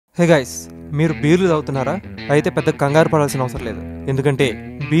Hey guys, మీరు బీర్లు తాగుతున్నారా? అయితే పెద్ద కంగారు పడాల్సిన అవసరం లేదు. ఎందుకంటే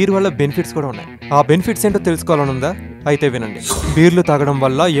బీర్ వల్ల బెనిఫిట్స్ కూడా ఉన్నాయి. ఆ బెనిఫిట్స్ ఏంటో తెలుసుకోవాలనుందా? అయితే వినండి. బీర్లు తాగడం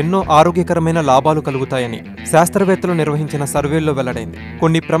వల్ల ఎన్నో ఆరోగ్యకరమైన లాభాలు కలుగుతాయని శాస్త్రవేత్తలు నిర్వహించిన సర్వేల్లో వెల్లడైంది.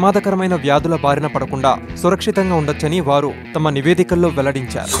 కొన్ని ప్రమాదకరమైన వ్యాధుల బారిన పడకుండా సురక్షితంగా ఉండొచ్చని వారు తమ నివేదికల్లో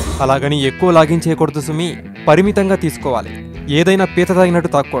వెల్లడించారు. అలాగని ఎక్కువ లాగించేయకూడదు సుమి, పరిమితంగా తీసుకోవాలి. ఏదైనా పీత తాగినట్టు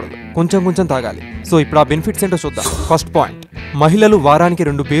తాగకూడదు, కొంచెం కొంచెం తాగాలి. సో ఇప్పుడు ఆ బెనిఫిట్స్ ఏంటో చూద్దాం. ఫస్ట్ పాయింట్, మహిళలు వారానికి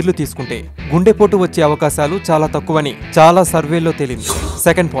 2 బీర్లు తీసుకుంటే గుండెపోటు వచ్చే అవకాశాలు చాలా తక్కువని చాలా సర్వేల్లో తేలింది.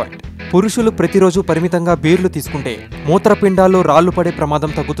 సెకండ్ పాయింట్, పురుషులు ప్రతిరోజు పరిమితంగా బీర్లు తీసుకుంటే మూత్రపిండాల్లో రాళ్లు పడే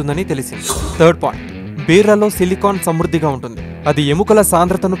ప్రమాదం తగ్గుతుందని తెలిసింది. థర్డ్ పాయింట్, బీర్లలో సిలికాన్ సమృద్ధిగా ఉంటుంది. అది ఎముకల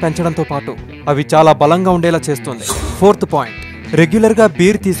సాంద్రతను పెంచడంతో పాటు అవి చాలా బలంగా ఉండేలా చేస్తుంది. ఫోర్త్ పాయింట్, రెగ్యులర్గా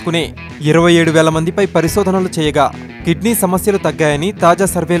బీర్ తీసుకునే 27,000 మందిపై పరిశోధనలు చేయగా కిడ్నీ సమస్యలు తగ్గాయని తాజా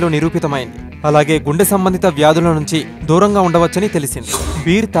సర్వేలో నిరూపితమైంది. అలాగే గుండె సంబంధిత వ్యాధుల నుంచి దూరంగా ఉండవచ్చని తెలిసింది.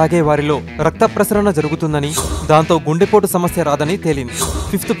 బీర్ తాగే వారిలో రక్త ప్రసరణ జరుగుతుందని, దాంతో గుండెపోటు సమస్య రాదని తేలింది.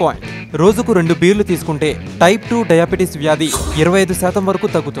 ఫిఫ్త్ పాయింట్, రోజుకు 2 బీర్లు తీసుకుంటే టైప్ 2 డయాబెటీస్ వ్యాధి 25% వరకు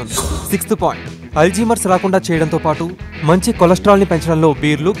తగ్గుతుంది. సిక్స్త్ పాయింట్, అల్జీమర్స్ రాకుండా చేయడంతో పాటు మంచి కొలెస్ట్రాల్ని పెంచడంలో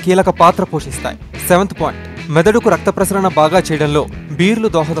బీర్లు కీలక పాత్ర పోషిస్తాయి. సెవెంత్ పాయింట్, మెదడుకు రక్త ప్రసరణ బాగా చేయడంలో బీర్లు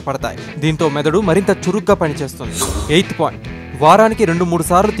దోహదపడతాయి. దీంతో మెదడు మరింత చురుగ్గా పనిచేస్తుంది. ఎయిత్ పాయింట్, వారానికి 2-3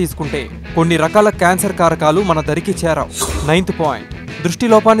 సార్లు తీసుకుంటే కొన్ని రకాల క్యాన్సర్ కారకాలు మన దరికి చేరావు. నైన్త్ పాయింట్,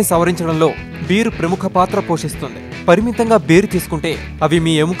 దృష్టిలోపాన్ని సవరించడంలో బీర్ ప్రముఖ పాత్ర పోషిస్తుంది. పరిమితంగా బీర్ తీసుకుంటే అవి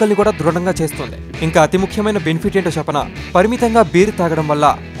మీ ఎముకల్ని కూడా దృఢంగా చేస్తుంది. ఇంకా అతి ముఖ్యమైన బెనిఫిట్ ఏంటో చెప్పనా? పరిమితంగా బీర్ తాగడం వల్ల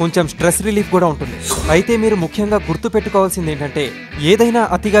కొంచెం స్ట్రెస్ రిలీఫ్ కూడా ఉంటుంది. అయితే మీరు ముఖ్యంగా గుర్తు పెట్టుకోవాల్సింది ఏంటంటే, ఏదైనా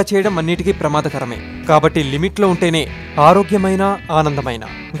అతిగా చేయడం అన్నిటికీ ప్రమాదకరమే. కాబట్టి లిమిట్లో ఉంటేనే ఆరోగ్యమైన, ఆనందమైన.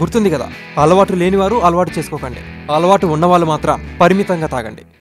 గుర్తుంది కదా, అలవాటు లేనివారు అలవాటు చేసుకోకండి. అలవాటు ఉన్నవాళ్ళు మాత్రం పరిమితంగా తాగండి.